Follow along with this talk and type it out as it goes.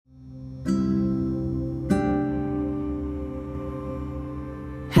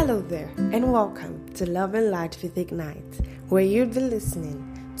Hello there, and welcome to Love and Light with Ignite, where you'll be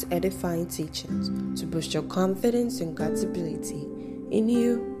listening to edifying teachings to boost your confidence in God's ability in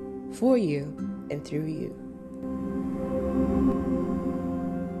you, for you, and through you.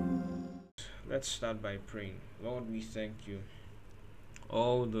 Let's start by praying. Lord, we thank you.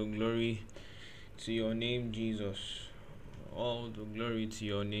 All the glory to your name, Jesus. All the glory to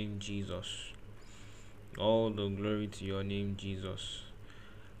your name, Jesus. All the glory to your name, Jesus.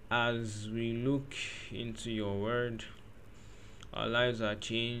 As we look into your word, our lives are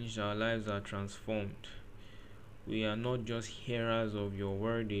changed, our lives are transformed. We are not just hearers of your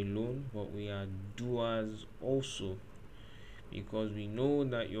word alone, but we are doers also, because we know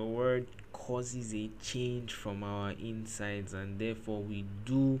that your word causes a change from our insides, and therefore we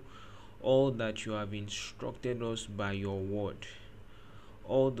do all that you have instructed us by your word.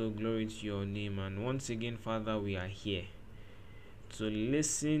 All the glory to your name. And once again, Father, we are here to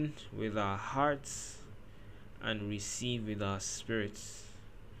listen with our hearts and receive with our spirits.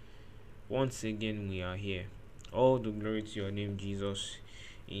 Once again, we are here. All the glory to your name, Jesus.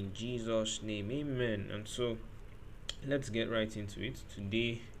 In Jesus' name, amen. And so let's get right into it.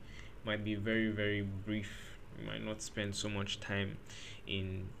 Today might be very, very brief. We might not spend so much time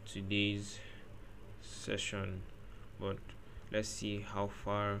in today's session, but let's see how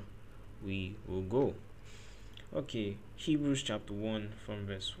far we will go. Okay, Hebrews chapter 1 from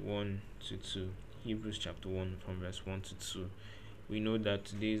verse 1 to 2. Hebrews chapter 1 from verse 1 to 2. We know that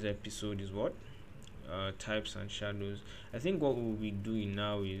today's episode is what? Types and shadows. I think what we'll be doing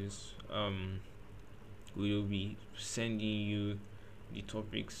now is we will be sending you the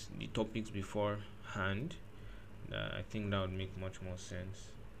topics beforehand. I think that would make much more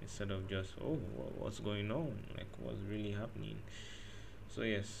sense instead of just what's going on, like what's really happening. So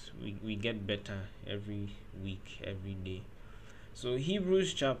yes, we get better every week, every day. So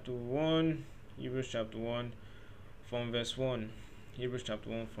Hebrews chapter 1 from verse 1. Hebrews chapter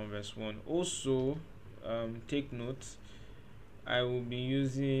 1 from verse 1. Also, take note, I will be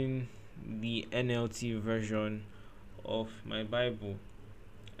using the NLT version of my Bible.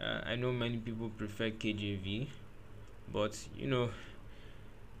 I know many people prefer KJV, but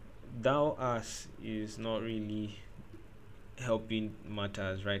thou us is not really helping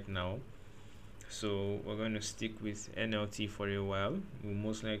matters right now. So we're going to stick with NLT for a while. We'll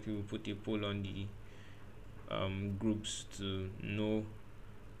most likely put a poll on the groups to know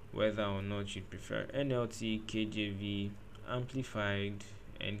whether or not you prefer NLT, KJV, Amplified,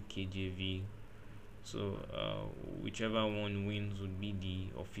 and KJV. So whichever one wins would be the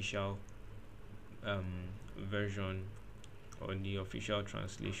official version or the official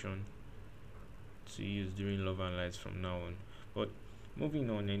translation to use during Love and Lights from now on. But moving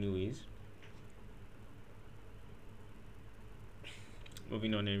on anyways.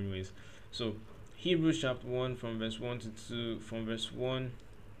 So Hebrews chapter 1 from verse 1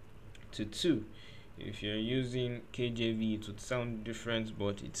 to 2. If you're using KJV, it would sound different,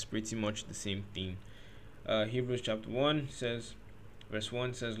 but it's pretty much the same thing. Hebrews chapter 1 says, verse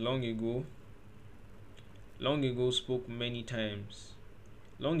 1 says, long ago spoke many times.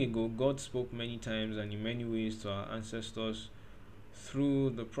 Long ago, God spoke many times and in many ways to our ancestors through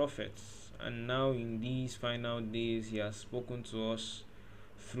the prophets. And now in these final days, he has spoken to us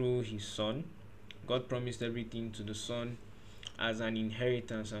through his Son. God promised everything to the Son as an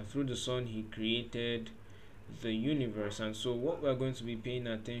inheritance, and through the Son, he created the universe. And so what we're going to be paying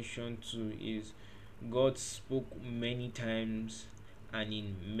attention to is God spoke many times and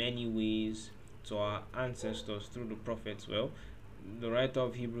in many ways to our ancestors through the prophets. Well, the writer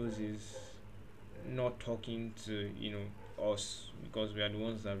of Hebrews is not talking to us, because we are the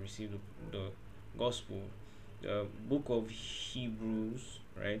ones that received the gospel. The book of Hebrews,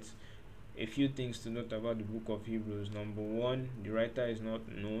 right? A few things to note about the book of Hebrews. Number one, the writer is not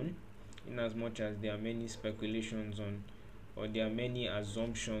known, in as much as there are many speculations on, or there are many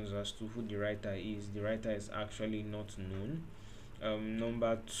assumptions as to who the writer is. The writer is actually not known.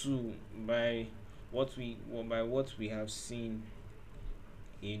 Number two, by what we have seen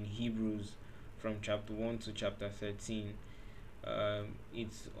in Hebrews from chapter 1 to chapter 13,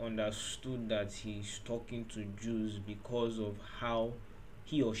 it's understood that he's talking to Jews because of how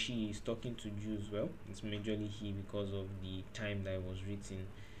he or she is talking to Jews. Well, it's majorly he, because of the time that it was written.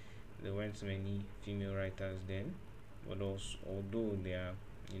 There weren't many female writers then, but also, although there are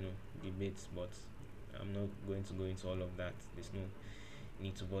debates, but I'm not going to go into all of that. There's no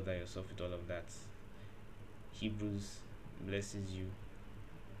need to bother yourself with all of that. Hebrews blesses you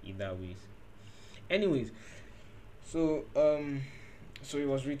either ways. Anyways, so So it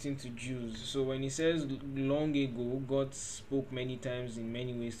was written to Jews. So when he says long ago, God spoke many times in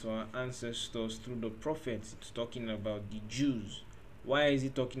many ways to our ancestors through the prophets. It's talking about the Jews. Why is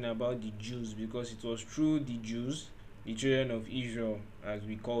it talking about the Jews? Because it was through the Jews, the children of Israel, as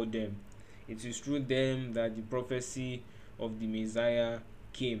we call them. It is through them that the prophecy of the Messiah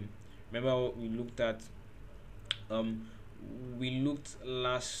came. Remember what we looked at? Um, we looked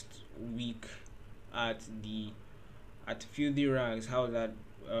last week at the at filthy rags, how that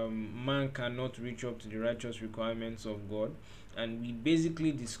man cannot reach up to the righteous requirements of God, and we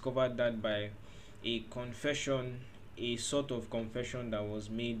basically discovered that by a confession, a sort of confession that was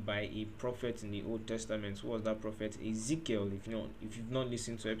made by a prophet in the Old Testament. Who was that prophet? Ezekiel. If you've not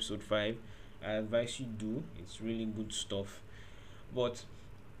listened to episode 5, I advise you do. It's really good stuff. But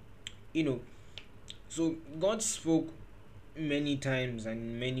you know, so God spoke many times and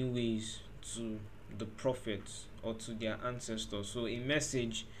in many ways to the prophets or to their ancestors. So a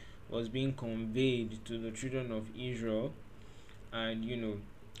message was being conveyed to the children of Israel, and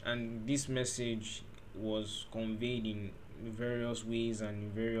and this message was conveyed in various ways and in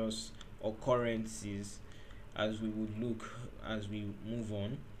various occurrences as we would look as we move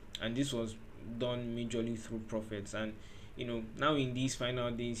on. And this was done majorly through prophets. And now in these final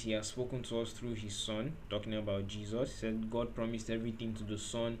days, he has spoken to us through his son, talking about Jesus. He said God promised everything to the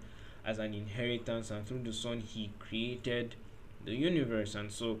son as an inheritance, and through the son he created the universe.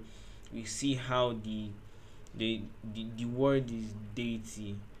 And so we see how the word is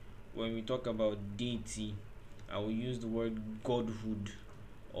deity. When we talk about deity, I will use the word godhood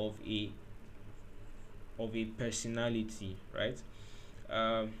of a personality, right?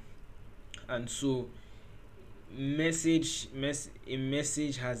 And so a message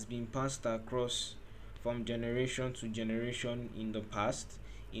has been passed across from generation to generation in the past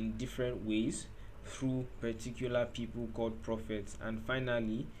in different ways through particular people called prophets, and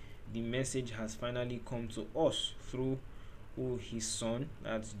finally the message has finally come to us through his son,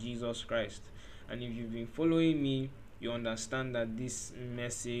 that's Jesus Christ. And if you've been following me, you understand that this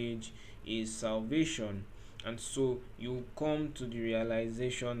message is salvation. And so you come to the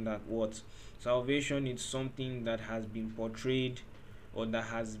realization that what salvation is something that has been portrayed or that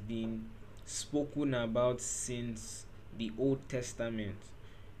has been spoken about since the Old Testament.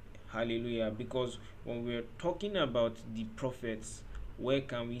 Hallelujah. Because when we're talking about the prophets, where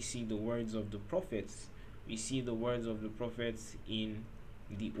can we see the words of the prophets? We see the words of the prophets in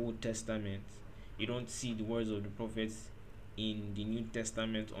the Old Testament. You don't see the words of the prophets in the New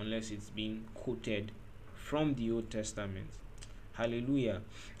Testament unless it's being quoted from the Old Testament. Hallelujah.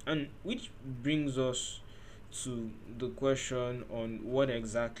 And which brings us to the question on what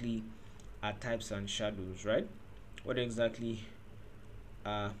exactly are types and shadows, right? What exactly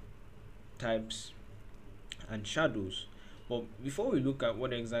are types and shadows? But before we look at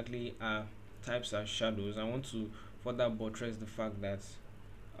what exactly are types and shadows, I want to further buttress the fact that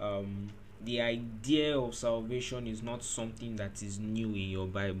the idea of salvation is not something that is new in your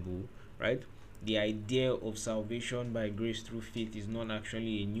Bible, right? The idea of salvation by grace through faith is not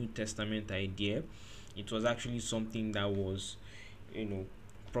actually a New Testament idea. It was actually something that was,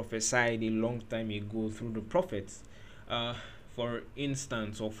 prophesied a long time ago through the prophets. For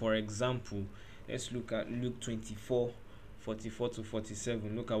instance, or for example, let's look at Luke 24:44 to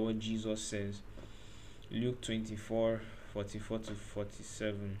 47. Look at what Jesus says. Luke 24:44 to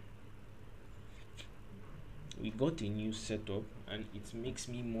 47. We got a new setup and it makes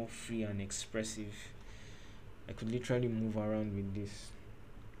me more free and expressive. I could literally move around with this.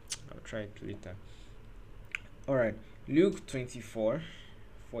 I'll try it later. Alright, Luke 24:44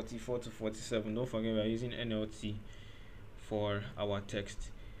 to 47. Don't forget we're using NLT for our text.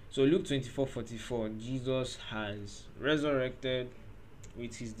 So Luke 24:44, Jesus has resurrected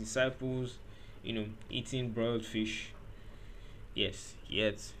with his disciples, eating broiled fish. Yes, he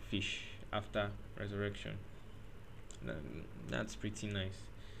ate fish after resurrection. That's pretty nice.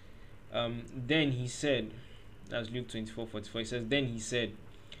 Then he said, that's Luke 24:44. He says, then he said,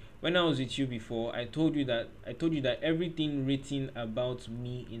 when I was with you before, I told you that everything written about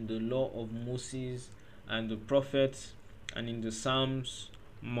me in the law of Moses and the prophets and in the Psalms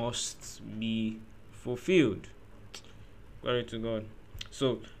must be fulfilled. Glory to God.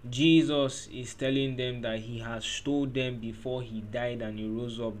 So Jesus is telling them that he has told them before he died and he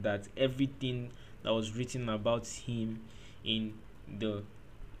rose up that everything that was written about him in the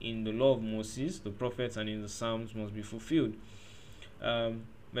law of Moses, the prophets, and in the Psalms must be fulfilled.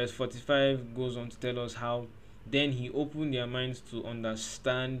 Verse 45 goes on to tell us how then he opened their minds to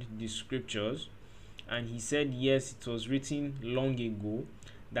understand the scriptures, and he said, yes, it was written long ago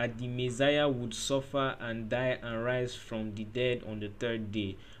that the Messiah would suffer and die and rise from the dead on the third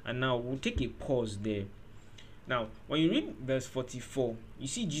day. And now we'll take a pause there. Now, when you read verse 44, you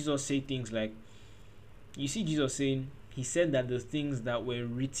see Jesus saying, he said that the things that were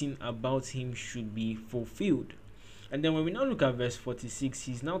written about him should be fulfilled. And then when we now look at verse 46,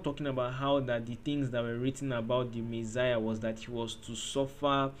 he's now talking about how that the things that were written about the Messiah was that he was to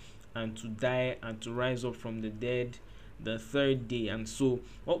suffer and to die and to rise up from the dead the third day. And so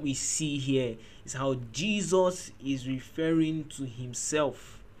what we see here is how Jesus is referring to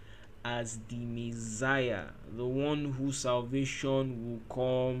himself as the Messiah, the one whose salvation will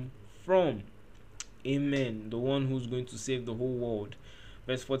come from. Amen. The one who's going to save the whole world.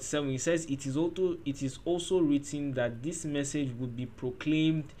 Verse 47, he says, it is also written that this message would be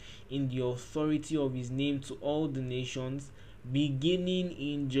proclaimed in the authority of his name to all the nations, beginning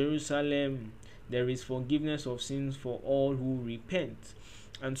in Jerusalem. There is forgiveness of sins for all who repent.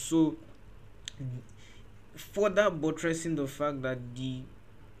 And so, further buttressing the fact that the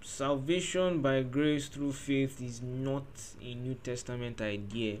salvation by grace through faith is not a New Testament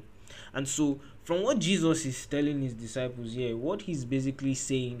idea. And so, from what Jesus is telling his disciples here, what he's basically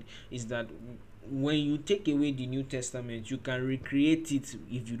saying is that when you take away the New Testament, you can recreate it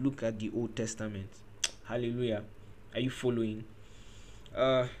if you look at the Old Testament. Hallelujah. Are you following?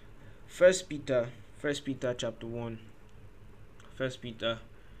 First Peter chapter 1. First Peter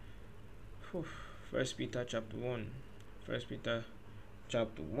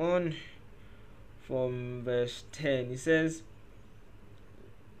chapter 1 from verse 10. It says,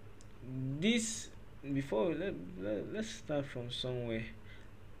 this, before let's start from somewhere.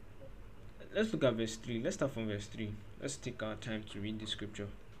 Let's look at verse 3. Let's start from verse 3. Let's take our time to read the scripture.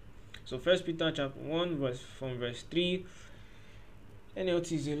 So First Peter chapter 1 from verse 3.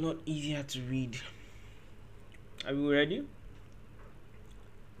 NLT is a lot easier to read. Are we ready?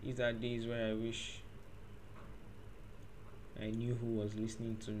 These are days where I wish I knew who was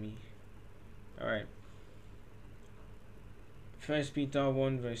listening to me. Alright. First Peter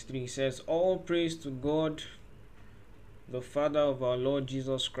 1 verse 3 says, all praise to God, the Father of our Lord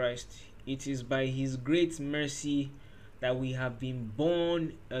Jesus Christ. It is by his great mercy that we have been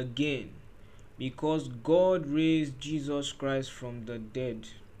born again, because God raised Jesus Christ from the dead.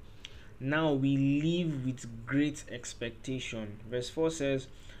 Now we live with great expectation. Verse 4 says,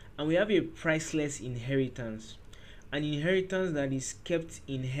 and we have a priceless inheritance, an inheritance that is kept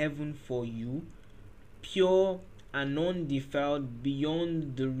in heaven for you, pure and undefiled,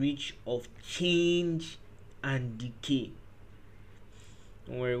 beyond the reach of change and decay.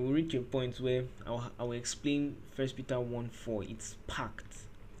 Don't worry, we'll reach a point where I will explain 1 Peter 1:4. It's packed.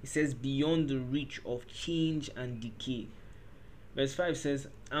 It says beyond the reach of change and decay. Verse 5 says,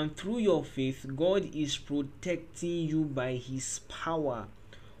 and through your faith, God is protecting you by his power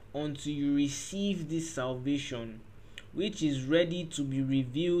until you receive this salvation, which is ready to be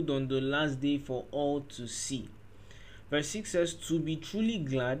revealed on the last day for all to see. Verse 6 says, to be truly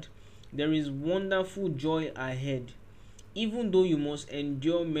glad, there is wonderful joy ahead. Even though you must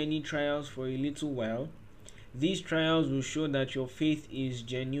endure many trials for a little while, these trials will show that your faith is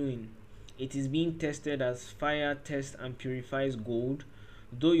genuine. It is being tested as fire tests and purifies gold,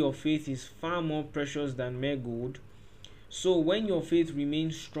 though your faith is far more precious than mere gold. So when your faith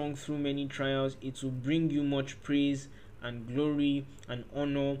remains strong through many trials, it will bring you much praise and glory and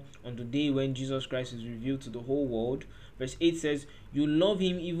honor on the day when Jesus Christ is revealed to the whole world. Verse 8 says, you love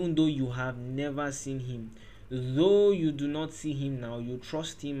him even though you have never seen him. Though you do not see him now, you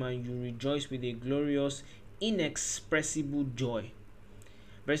trust him and you rejoice with a glorious, inexpressible joy.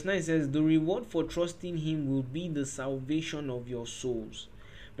 Verse 9 says, the reward for trusting him will be the salvation of your souls.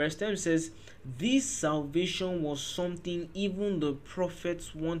 Verse 10 says, this salvation was something even the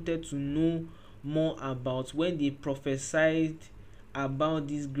prophets wanted to know more about when they prophesied about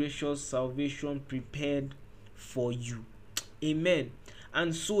this gracious salvation prepared for you. Amen.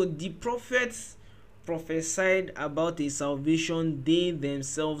 And so the prophets prophesied about a salvation they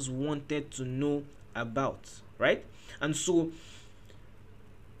themselves wanted to know about, right? And so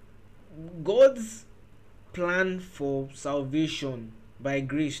God's plan for salvation by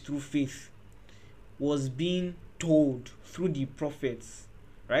grace through faith was being told through the prophets,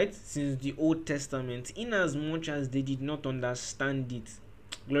 right, since the Old Testament, in as much as they did not understand it.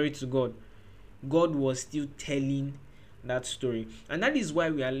 Glory to God. God was still telling that story. And that is why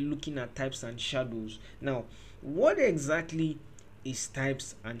we are looking at types and shadows. Now, what exactly is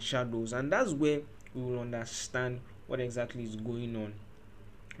types and shadows? And that's where we will understand what exactly is going on,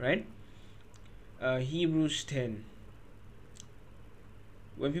 right? Hebrews 10.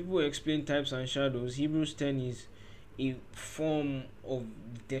 When people explain types and shadows, Hebrews 10 is a form of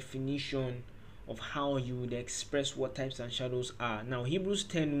definition of how you would express what types and shadows are. Now, Hebrews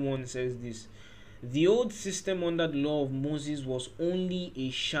 10:1 says this: the old system under the law of Moses was only a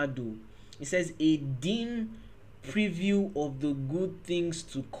shadow. It says a dim preview of the good things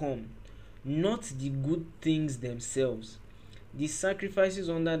to come, not the good things themselves. The sacrifices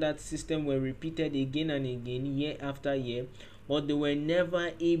under that system were repeated again and again, year after year, but they were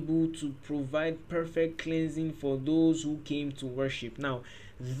never able to provide perfect cleansing for those who came to worship. Now,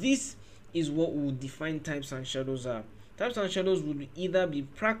 this is what would define types and shadows are. Types and shadows would either be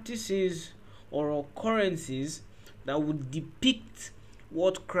practices or occurrences that would depict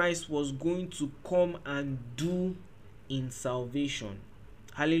what Christ was going to come and do in salvation.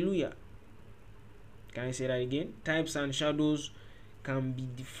 Hallelujah. Can I say that again? Types and shadows can be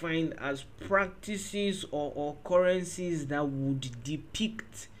defined as practices or occurrences that would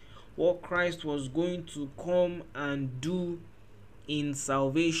depict what Christ was going to come and do in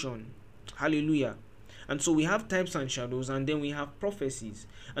salvation. Hallelujah. And so we have types and shadows, and then we have prophecies.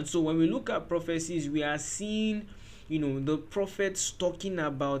 And so when we look at prophecies, we are seeing the prophets talking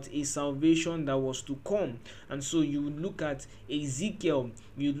about a salvation that was to come. And so you look at Ezekiel,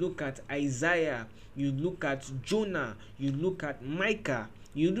 you look at Isaiah, you look at Jonah, you look at Micah,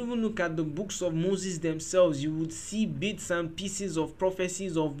 you even look at the books of Moses themselves. You would see bits and pieces of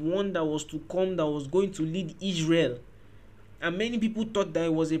prophecies of one that was to come, that was going to lead Israel. And many people thought that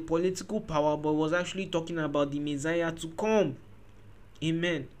it was a political power, but was actually talking about the Messiah to come.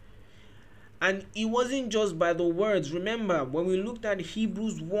 Amen. And it wasn't just by the words. Remember, when we looked at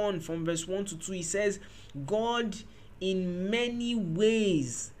Hebrews 1 from verse 1 to 2, it says, God in many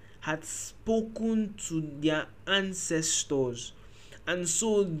ways had spoken to their ancestors. And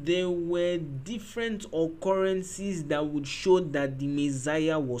so there were different occurrences that would show that the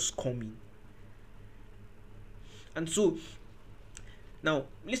Messiah was coming. And so, now,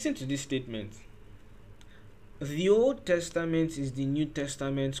 listen to this statement. The Old Testament is the New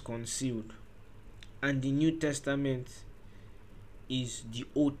Testament concealed, and the New Testament is the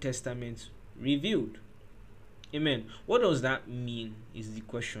Old Testament revealed. Amen. What does that mean is the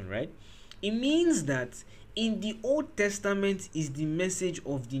question, right? It means that in the Old Testament is the message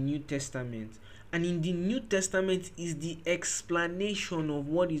of the New Testament, and in the New Testament is the explanation of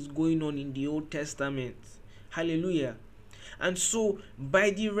what is going on in the Old Testament. Hallelujah. And so,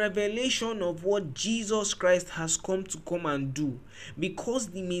 by the revelation of what Jesus Christ has come to come and do, because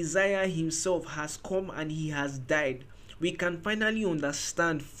the Messiah himself has come and he has died, we can finally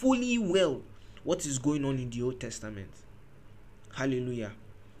understand fully well what is going on in the Old Testament. Hallelujah.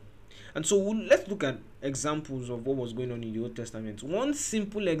 And so, let's look at examples of what was going on in the Old Testament. One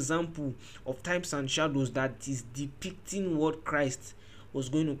simple example of types and shadows that is depicting what Christ was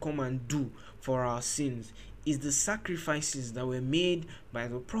going to come and do for our sins is the sacrifices that were made by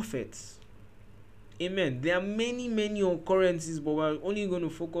the prophets. Amen. There are many occurrences, but we're only going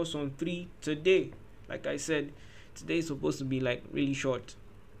to focus on 3 today. Like I said, today is supposed to be really short.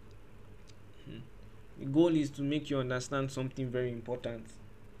 The goal is to make you understand something very important.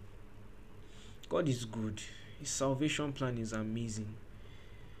 God is good. His salvation plan is amazing.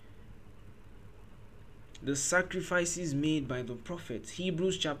 The sacrifices made by the prophets.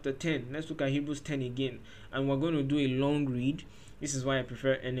 Hebrews chapter 10. Let's look at Hebrews 10 again. And we're going to do a long read. This is why I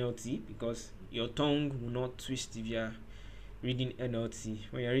prefer NLT, because your tongue will not twist if you're reading NLT.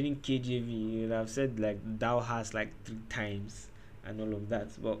 When you're reading KJV, you'll have said thou hast 3 times and all of that.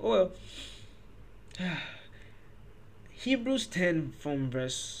 But Hebrews 10 from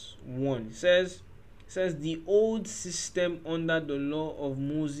verse 1 says the old system under the law of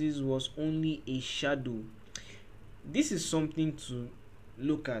Moses was only a shadow. This is something to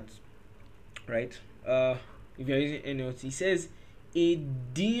look at, right? If you're using NLT, it says a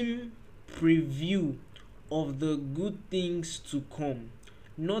dim preview of the good things to come,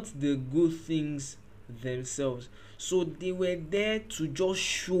 not the good things themselves. So they were there to just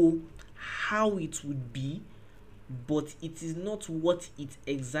show how it would be, but it is not what it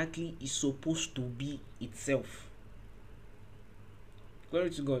exactly is supposed to be itself.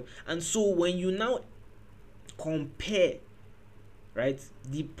 Glory to God. And so when you now compare, right,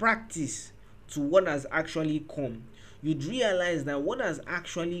 the practice to what has actually come, you'd realize that what has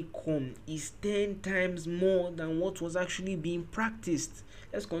actually come is 10 times more than what was actually being practiced.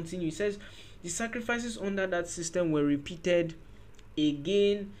 Let's continue. It says the sacrifices under that system were repeated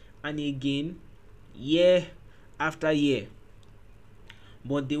again and again, year after year,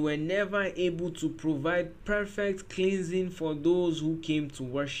 but they were never able to provide perfect cleansing for those who came to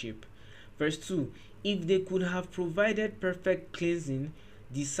worship. Verse 2, if they could have provided perfect cleansing,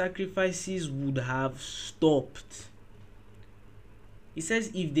 the sacrifices would have stopped. It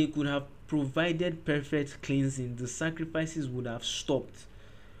says if they could have provided perfect cleansing, the sacrifices would have stopped,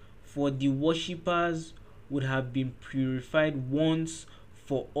 for the worshippers would have been purified once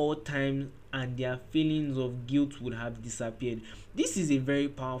for all time, and their feelings of guilt would have disappeared. This is a very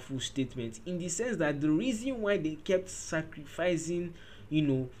powerful statement, in the sense that the reason why they kept sacrificing,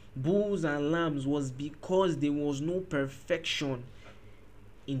 bulls and lambs, was because there was no perfection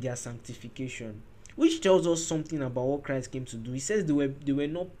in their sanctification, which tells us something about what Christ came to do. He says they were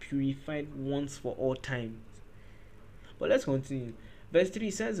not purified once for all time. But let's continue. Verse 3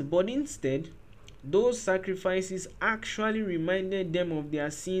 says, but instead, those sacrifices actually reminded them of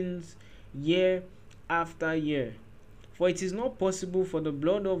their sins year after year. For it is not possible for the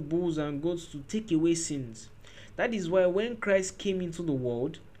blood of bulls and goats to take away sins. That is why when Christ came into the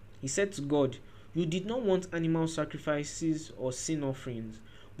world, he said to God, you did not want animal sacrifices or sin offerings,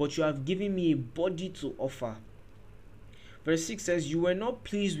 but you have given me a body to offer. Verse 6 says, you were not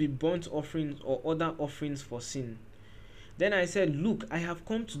pleased with burnt offerings or other offerings for sin. Then I said, look, I have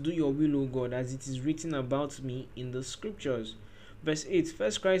come to do your will, O God, as it is written about me in the scriptures. Verse 8,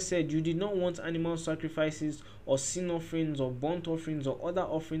 first Christ said, you did not want animal sacrifices or sin offerings or burnt offerings or other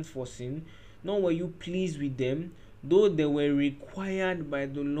offerings for sin, nor were you pleased with them, though they were required by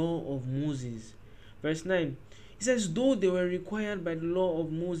the law of Moses. Verse 9, it says, though they were required by the law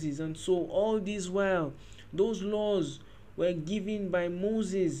of Moses, and so all this while, those laws were given by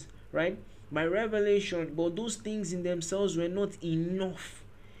Moses, right? By revelation, but those things in themselves were not enough.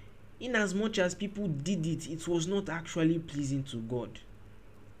 In as much as people did it, it was not actually pleasing to God.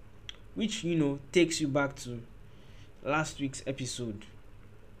 Which, takes you back to last week's episode.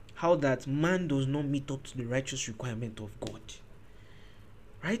 How that man does not meet up to the righteous requirement of God.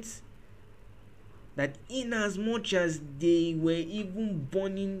 Right? That in as much as they were even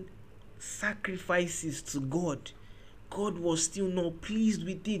burning sacrifices to God, God was still not pleased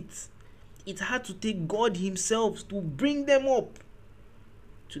with it. It had to take God himself to bring them up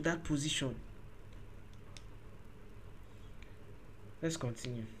to that position. Let's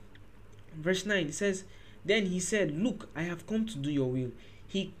continue. Verse 9, it says, then he said, look, I have come to do your will.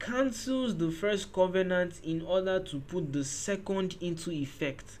 He cancels the first covenant in order to put the second into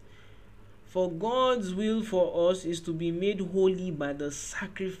effect. For God's will for us is to be made holy by the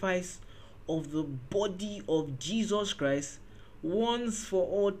sacrifice of the body of Jesus Christ once for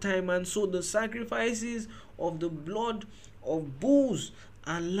all time. And so the sacrifices of the blood of bulls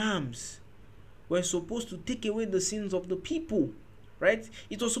and lambs were supposed to take away the sins of the people, right?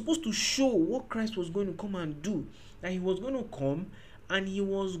 It was supposed to show what Christ was going to come and do, that he was going to come and he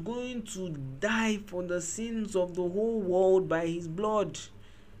was going to die for the sins of the whole world by his blood.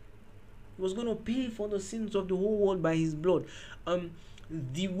 He was going to pay for the sins of the whole world by his blood.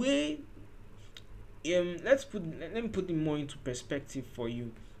 The way let me put it more into perspective for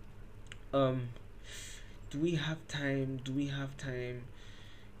you. Do we have time?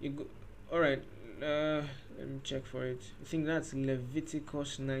 All right. Let me check for it. I think that's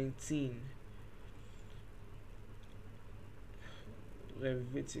Leviticus 19.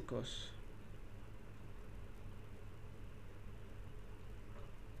 Leviticus.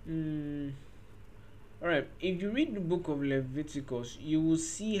 Alright, if you read the book of Leviticus, you will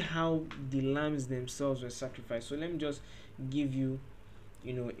see how the lambs themselves were sacrificed. So let me just give you,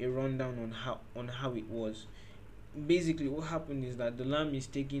 a rundown on how it was. Basically, what happened is that the lamb is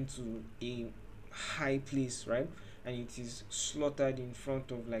taken to a high place, right? And it is slaughtered in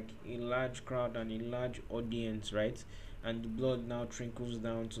front of like a large crowd and a large audience, right? And the blood now trickles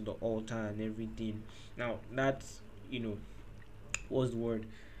down to the altar and everything. Now that's, what's the word?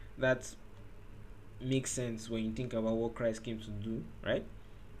 That makes sense when you think about what Christ came to do, right?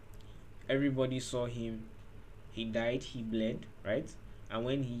 Everybody saw him. He died, he bled, right? And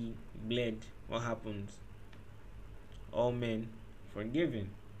when he bled, what happened? All men forgiven.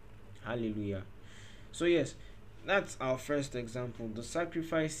 Hallelujah. So yes, that's our first example. The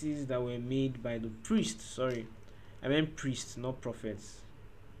sacrifices that were made by the priests. Sorry, I meant priests, not prophets.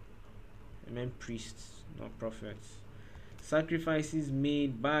 I meant priests, not prophets. Sacrifices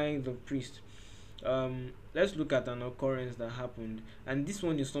made by the priest. Let's look at an occurrence that happened, and this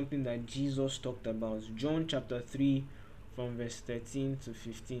one is something that Jesus talked about. John chapter 3 from verse 13 to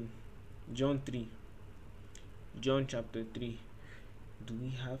 15. John chapter 3. Do we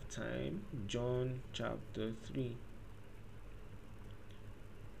have time? John chapter 3.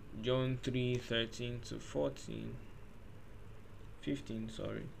 John 3 13 to 14. 15,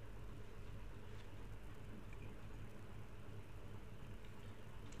 sorry.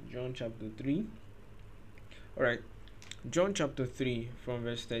 John chapter 3. Alright. John chapter 3 from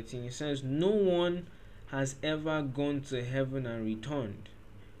verse 13. It says, no one has ever gone to heaven and returned?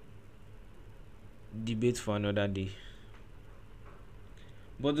 Debate for another day.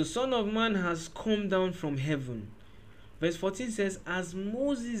 But the Son of Man has come down from heaven. Verse 14 says, as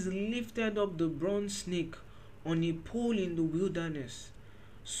Moses lifted up the bronze snake on a pole in the wilderness,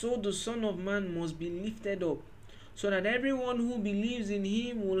 so the Son of Man must be lifted up, so that everyone who believes in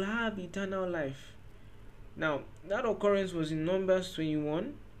him will have eternal life. Now, that occurrence was in Numbers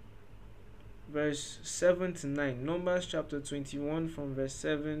 21, verse 7 to 9. Numbers chapter 21 from verse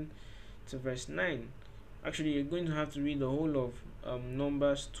 7 to verse 9. Actually, you're going to have to read the whole of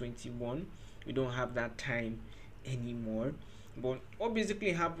Numbers 21. We don't have that time anymore. But what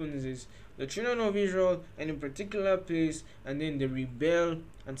basically happens is the children of Israel in a particular place, and then they rebel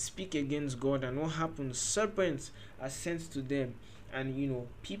and speak against God. And what happens? Serpents are sent to them, and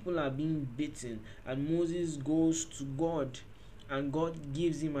people are being bitten. And Moses goes to God, and God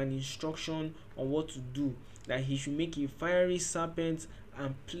gives him an instruction on what to do, that he should make a fiery serpent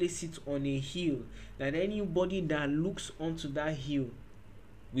and place it on a hill, that anybody that looks onto that hill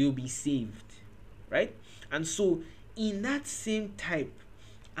will be saved, right? And so in that same type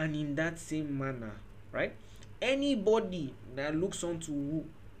and in that same manner, right, anybody that looks onto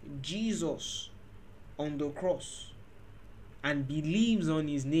Jesus on the cross and believes on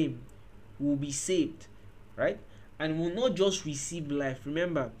his name will be saved, right? And will not just receive life.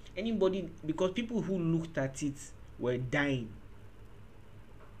 Remember, anybody, because people who looked at it were dying.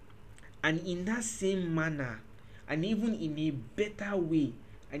 And in that same manner, and even in a better way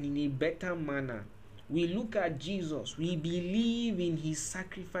and in a better manner, we look at Jesus, we believe in his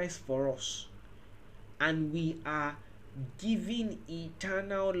sacrifice for us, and we are given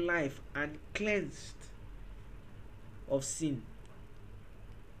eternal life and cleansed of sin.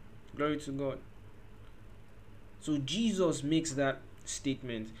 Glory to God. So Jesus makes that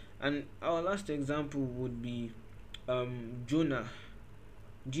statement. And our last example would be Jonah.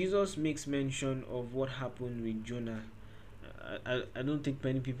 Jesus makes mention of what happened with Jonah. I don't think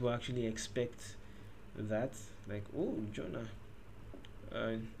many people actually expect that. Like, oh, Jonah.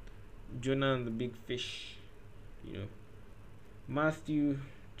 Jonah and the big fish. Matthew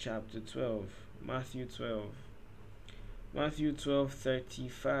chapter 12. Matthew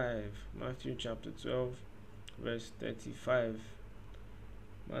 12:35. Matthew chapter 12 verse 35.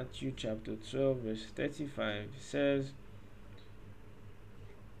 Matthew chapter 12 verse 35 says,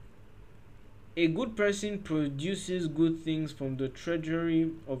 a good person produces good things from the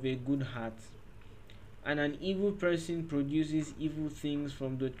treasury of a good heart, and an evil person produces evil things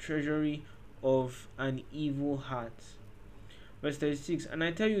from the treasury of an evil heart. Verse 36, and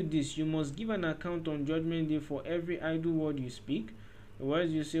I tell you this, you must give an account on judgment day for every idle word you speak. The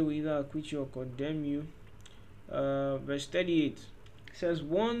words you say will either acquit you or condemn you. Verse 38 says,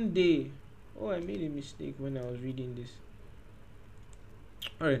 one day, I made a mistake when I was reading this.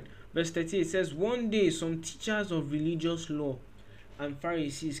 Alright, verse 38 says, one day some teachers of religious law and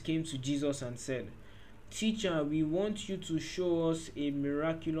Pharisees came to Jesus and said, teacher, we want you to show us a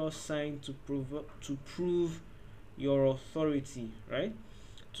miraculous sign to prove your authority, right?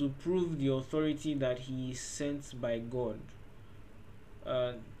 To prove the authority that he is sent by God,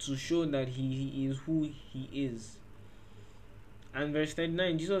 to show that he is who he is. And verse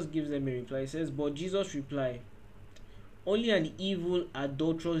 39, Jesus gives them a reply. He says, but Jesus replied, only an evil,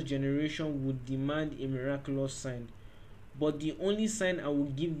 adulterous generation would demand a miraculous sign, but the only sign I will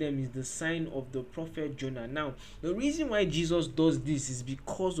give them is the sign of the prophet Jonah. Now, the reason why Jesus does this is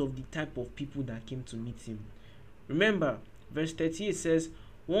because of the type of people that came to meet him. Remember, verse 38 says,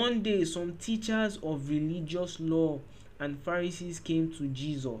 one day some teachers of religious law and Pharisees came to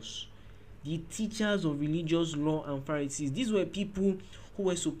Jesus. The teachers of religious law and Pharisees, these were people who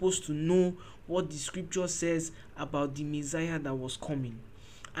were supposed to know what the scripture says about the Messiah that was coming.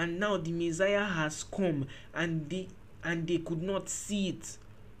 And now the Messiah has come, and they could not see it.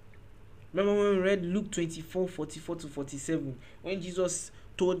 Remember when we read Luke 24:44-47, when Jesus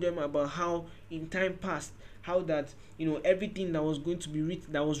told them about how in time past, how that everything that was going to be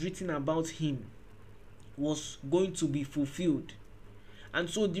written, that was written about him, was going to be fulfilled. And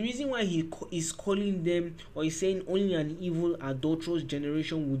so the reason why he is calling them, or he's saying only an evil, adulterous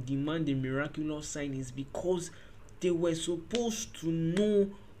generation would demand a miraculous sign, is because they were supposed to know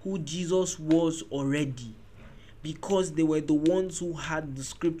who Jesus was already. Because they were the ones who had the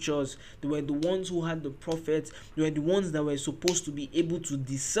scriptures, they were the ones who had the prophets, they were the ones that were supposed to be able to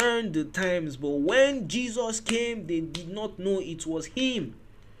discern the times. But when Jesus came, they did not know it was him.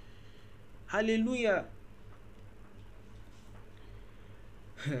 Hallelujah.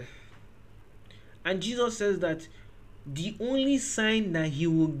 And Jesus says that the only sign that he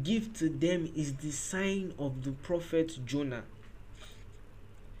will give to them is the sign of the prophet Jonah.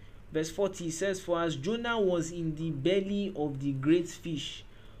 Verse 40 says, "For as Jonah was in the belly of the great fish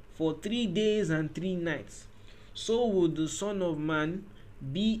for 3 days and 3 nights, so will the Son of Man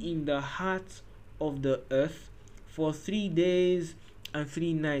be in the heart of the earth for 3 days and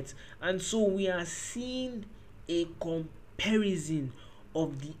 3 nights." And so we are seeing a comparison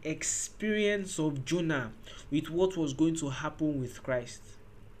of the experience of Jonah with what was going to happen with Christ.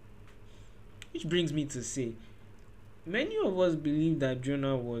 Which brings me to say, many of us believe that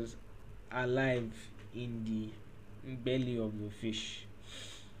Jonah was alive in the belly of the fish.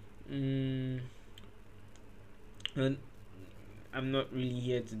 And I'm not really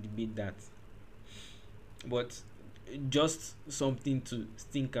here to debate that, but just something to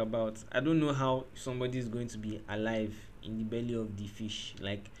think about. I don't know how somebody is going to be alive in the belly of the fish.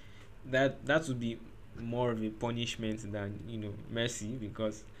 Like that would be more of a punishment than mercy,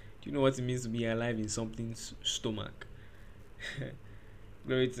 because do you know what it means to be alive in something's stomach?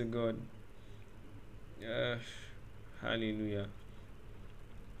 Glory to God. Hallelujah.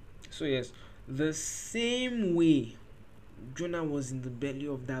 So yes, the same way Jonah was in the belly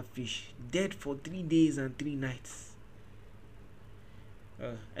of that fish, dead for 3 days and 3 nights.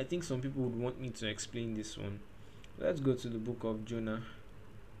 I think some people would want me to explain this one. Let's go to the book of Jonah.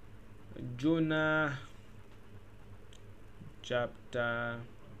 Jonah chapter.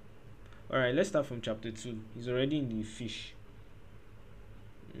 Alright, let's start from chapter 2. He's already in the fish.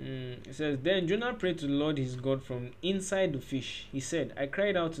 It says, "Then Jonah prayed to the Lord his God from inside the fish. He said, I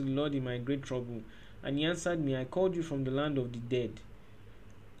cried out to the Lord in my great trouble, and he answered me. I called you from the land of the dead,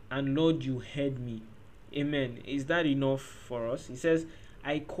 and Lord, you heard me." Amen. Is that enough for us? He says,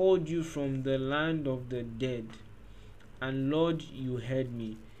 I called you from the land of the dead, and Lord, you heard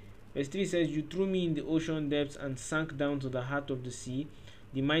me. Verse 3 says, "You threw me in the ocean depths and sank down to the heart of the sea.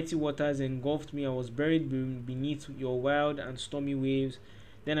 The mighty waters engulfed me. I was buried beneath your wild and stormy waves.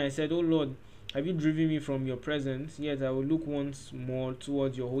 Then I said, O Lord, have you driven me from your presence? Yet I will look once more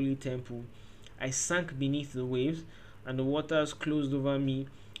towards your holy temple. I sank beneath the waves, and the waters closed over me.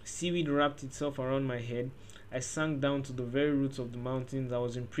 Seaweed wrapped itself around my head. I sank down to the very roots of the mountains. I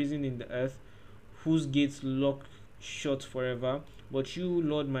was imprisoned in the earth, whose gates locked shut forever. But you,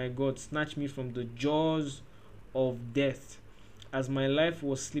 Lord my God, snatched me from the jaws of death. As my life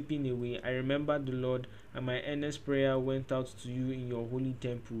was slipping away, I remembered the Lord, and my earnest prayer went out to you in your holy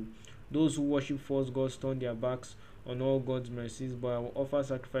temple. Those who worship false gods turn their backs on all God's mercies, but I will offer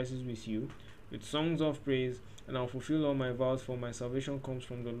sacrifices with you, with songs of praise, and I will fulfill all my vows, for my salvation comes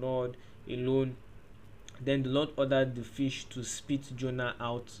from the Lord alone." Then the Lord ordered the fish to spit Jonah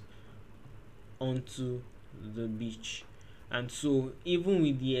out onto the beach. And so, even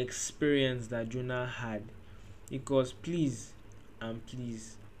with the experience that Jonah had, because please and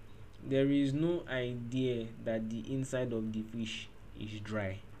please, there is no idea that the inside of the fish is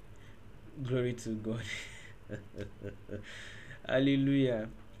dry. Glory to God. Hallelujah.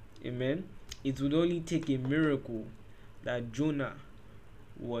 Amen. It would only take a miracle that Jonah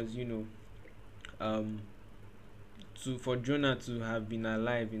was, for Jonah to have been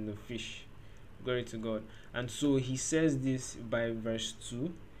alive in the fish. Glory to God. And so he says this by verse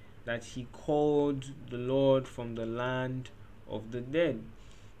 2, that he called the Lord from the land of the dead,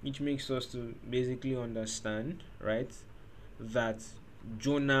 which makes us to basically understand, right, that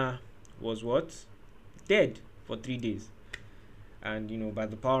Jonah was what? Dead for 3 days. And by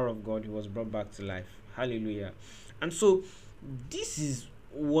the power of God, he was brought back to life. Hallelujah. And so this is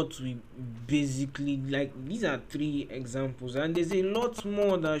what we basically like. These are 3 examples, and there's a lot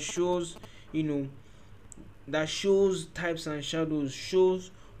more that shows, that shows types and shadows,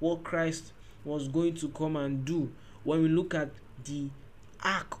 shows what Christ was going to come and do. When we look at the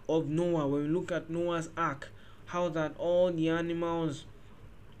ark of Noah, when we look at Noah's ark, how that all the animals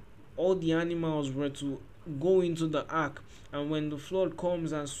were to go into the ark, and when the flood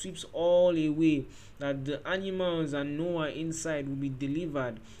comes and sweeps all away, that the animals and Noah inside will be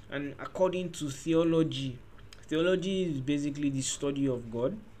delivered. And according to theology is basically the study of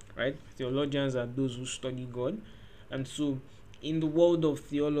God, right? Theologians are those who study God. And so in the world of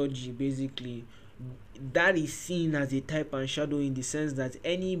theology, basically, that is seen as a type and shadow, in the sense that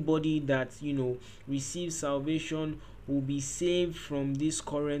anybody that receives salvation will be saved from this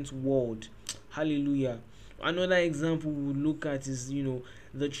current world. Hallelujah. Another example we look at is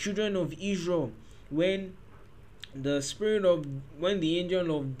the children of Israel, when the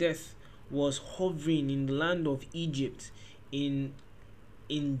angel of death was hovering in the land of Egypt in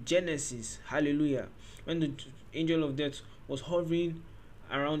Genesis. Hallelujah. When the angel of death was hovering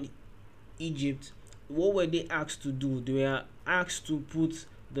around Egypt, what were they asked to do? They were asked to put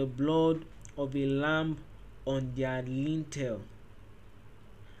the blood of a lamb on their lintel,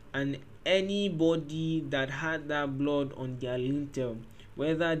 and anybody that had that blood on their lintel,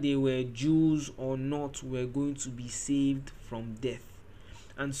 whether they were Jews or not, were going to be saved from death.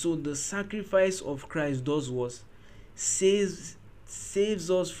 And so the sacrifice of Christ does was saves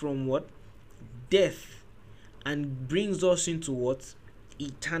us from what? Death, and brings us into what?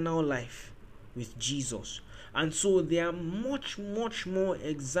 Eternal life with Jesus. And so there are much more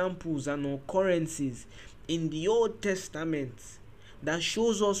examples and occurrences in the Old Testament that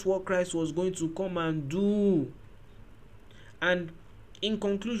shows us what Christ was going to come and do. And in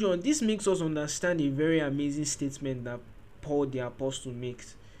conclusion, this makes us understand a very amazing statement that Paul the Apostle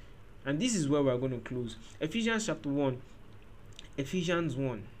makes. And this is where we're going to close. Ephesians chapter 1. Ephesians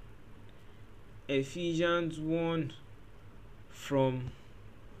 1 from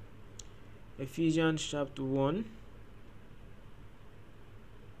Ephesians chapter 1.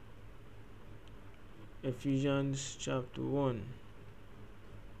 Ephesians chapter 1.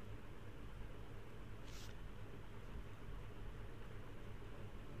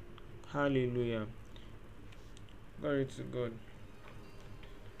 Hallelujah. Glory to God.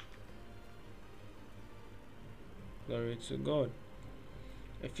 Glory to God.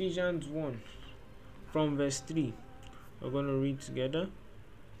 Ephesians 1 from verse 3. We're going to read together.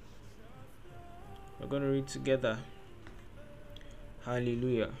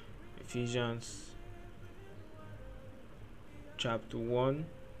 Hallelujah. Ephesians chapter 1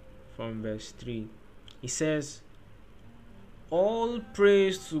 from verse 3. It says, "All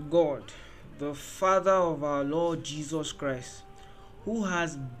praise to God, the Father of our Lord Jesus Christ, who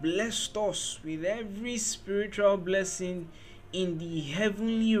has blessed us with every spiritual blessing in the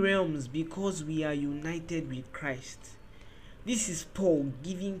heavenly realms because we are united with Christ." This is Paul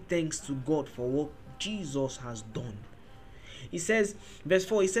giving thanks to God for what Jesus has done. He says, verse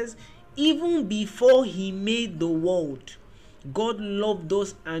 4, he says, "Even before he made the world, God loved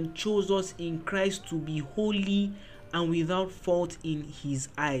us and chose us in Christ to be holy and without fault in his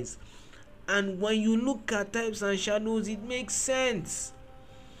eyes." And when you look at types and shadows, it makes sense.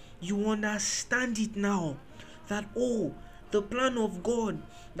 You understand it now. That, the plan of God,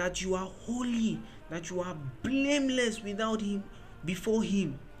 that you are holy, that you are blameless without him, before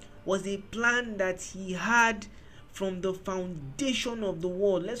him, was a plan that he had from the foundation of the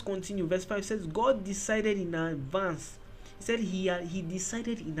world. Let's continue. Verse 5 says, God decided in advance. He said he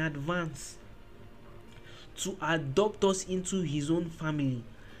decided in advance to adopt us into his own family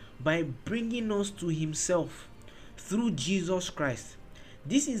by bringing us to himself through Jesus Christ.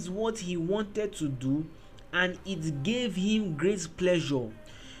 This is what he wanted to do, and it gave him great pleasure.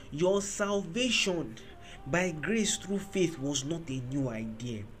 Your salvation by grace through faith was not a new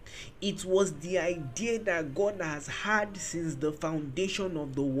idea. It was the idea that God has had since the foundation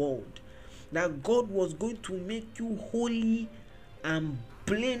of the world, that God was going to make you holy and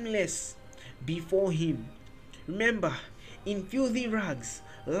blameless before him. Remember, in filthy rags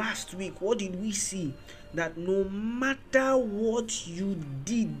last week, what did we see? That no matter what you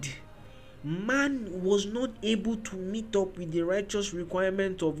did, man was not able to meet up with the righteous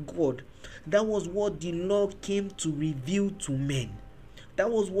requirement of God. That was what the Lord came to reveal to men. That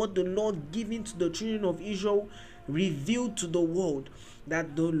was what the Lord giving to the children of Israel revealed to the world.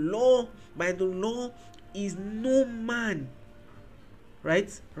 That the law, by the law, is no man,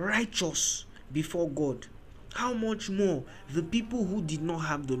 righteous before God. How much more the people who did not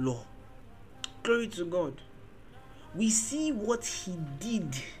have the law? Glory to God. We see what he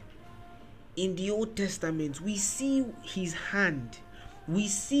did in the Old Testament. We see his hand. We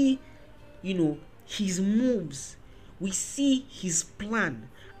see, his moves. We see his plan.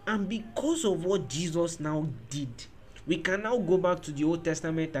 And because of what Jesus now did, we can now go back to the Old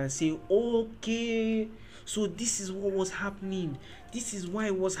Testament and say, okay, so this is what was happening. This is why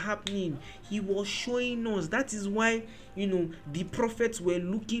it was happening. He was showing us. That is why, the prophets were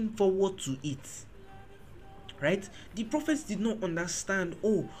looking forward to it. Right? The prophets did not understand,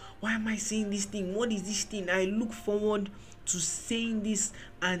 why am I saying this thing? What is this thing? I look forward to saying this,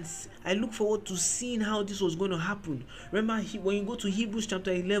 and I look forward to seeing how this was going to happen. Remember, when you go to Hebrews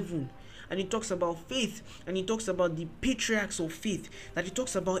chapter 11, and it talks about faith, and it talks about the patriarchs of faith, that it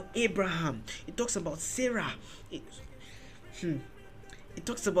talks about Abraham, it talks about Sarah, it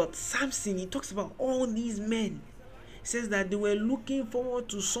talks about Samson, it talks about all these men. It says that they were looking forward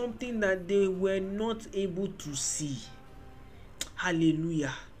to something that they were not able to see.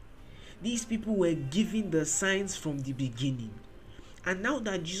 Hallelujah. These people were given the signs from the beginning. And now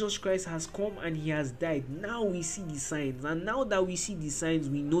that Jesus Christ has come and he has died, now we see the signs. And now that we see the signs,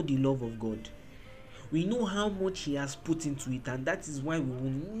 we know the love of God. We know how much He has put into it, and that is why we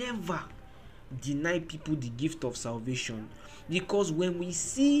will never deny people the gift of salvation. Because when we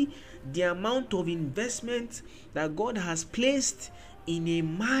see the amount of investment that God has placed in a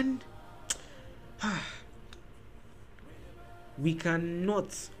man, we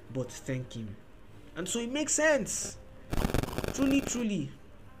cannot but thank Him. And so it makes sense. Truly, truly,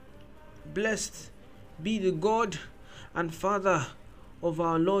 blessed be the God and Father of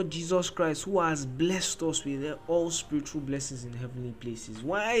our Lord Jesus Christ, who has blessed us with all spiritual blessings in heavenly places.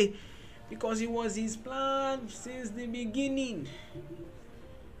 Why? Because it was His plan since the beginning.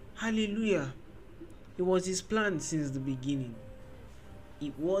 Hallelujah. It was His plan since the beginning.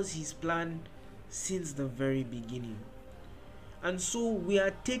 It was His plan since the very beginning. And so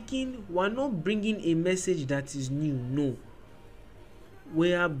we're not bringing a message that is new. No.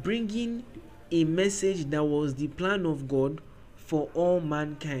 We are bringing a message that was the plan of God for all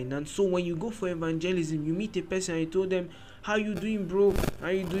mankind. And so when you go for evangelism, you meet a person and you told them, "How you doing, bro? How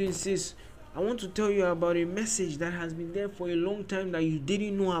you doing, sis? I want to tell you about a message that has been there for a long time that you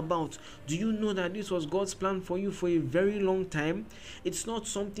didn't know about. Do you know that this was God's plan for you for a very long time?" It's not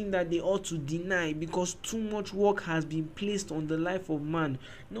something that they ought to deny, because too much work has been placed on the life of man.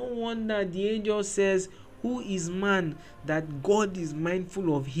 No wonder the angel says, "Who is man that God is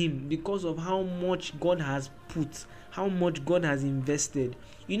mindful of him?" Because of how much God has put, how much God has invested.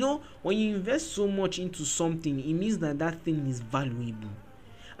 You know, when you invest so much into something, it means that that thing is valuable.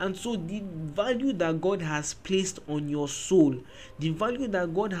 And so the value that God has placed on your soul, the value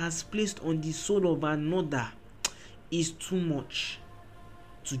that God has placed on the soul of another, is too much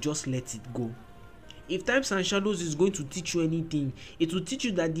to just let it go. If Types and Shadows is going to teach you anything, it will teach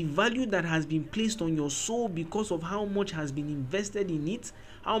you that the value that has been placed on your soul because of how much has been invested in it,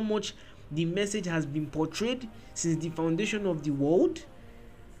 how much the message has been portrayed since the foundation of the world,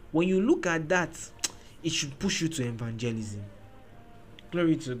 when you look at that, it should push you to evangelism.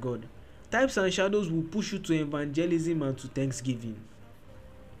 Glory to God. Types and Shadows will push you to evangelism and to thanksgiving.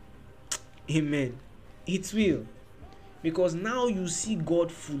 Amen. It will. Because now you see God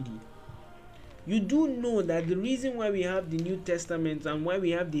fully. You do know that the reason why we have the New Testament and why we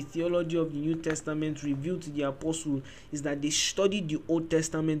have the theology of the New Testament revealed to the apostle is that they studied the Old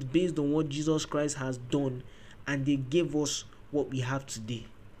Testament based on what Jesus Christ has done, and they gave us what we have today.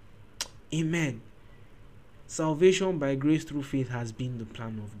 Amen. Salvation by grace through faith has been the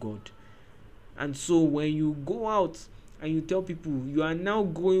plan of God. And so when you go out and you tell people, you are now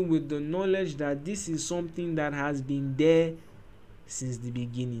going with the knowledge that this is something that has been there since the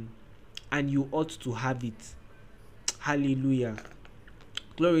beginning, and you ought to have it. Hallelujah.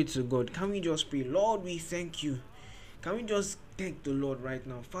 Glory to God. Can we just pray? Lord, we thank you. Can we just thank the Lord right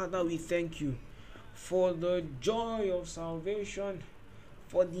now? Father, we thank you for the joy of salvation,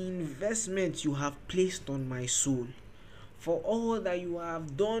 for the investment you have placed on my soul, for all that you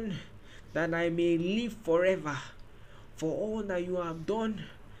have done that I may live forever, for all that you have done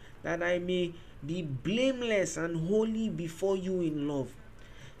that I may be blameless and holy before you in love,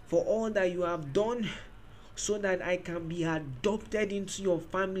 for all that you have done so that I can be adopted into your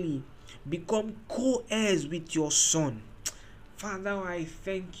family, become co-heirs with your Son. Father, I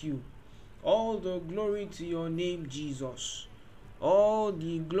thank you. All the glory to your name, Jesus. All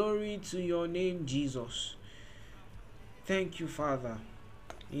the glory to your name, Jesus. Thank you, Father.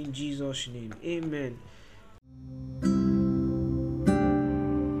 In Jesus' name. Amen.